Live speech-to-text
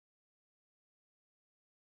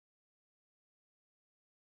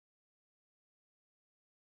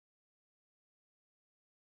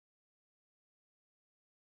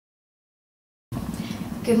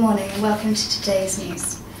Good morning and welcome to today's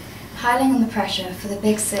news. Piling on the pressure for the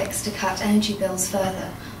Big Six to cut energy bills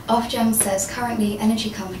further, Ofgem says currently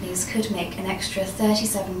energy companies could make an extra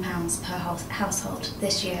 £37 per household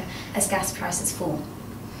this year as gas prices fall.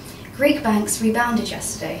 Greek banks rebounded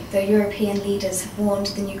yesterday, though European leaders have warned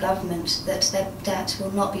the new government that their debt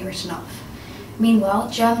will not be written off. Meanwhile,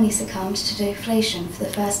 Germany succumbed to deflation for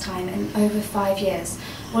the first time in over 5 years,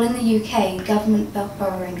 while in the UK, government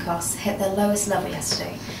borrowing costs hit their lowest level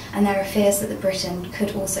yesterday, and there are fears that Britain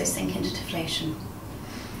could also sink into deflation.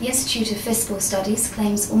 The Institute of Fiscal Studies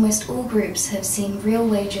claims almost all groups have seen real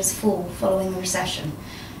wages fall following the recession.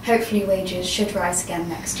 Hopefully wages should rise again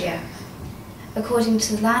next year. According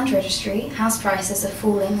to the Land Registry, house prices are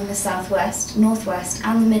falling in the southwest, northwest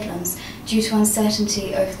and the Midlands due to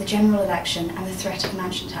uncertainty over the general election and the threat of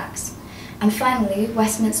mansion tax. And finally,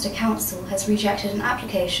 Westminster Council has rejected an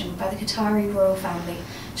application by the Qatari royal family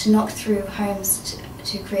to knock through homes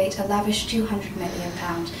to create a lavish £200 million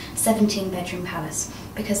 17-bedroom palace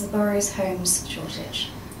because of the borough's homes shortage.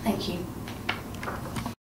 Thank you.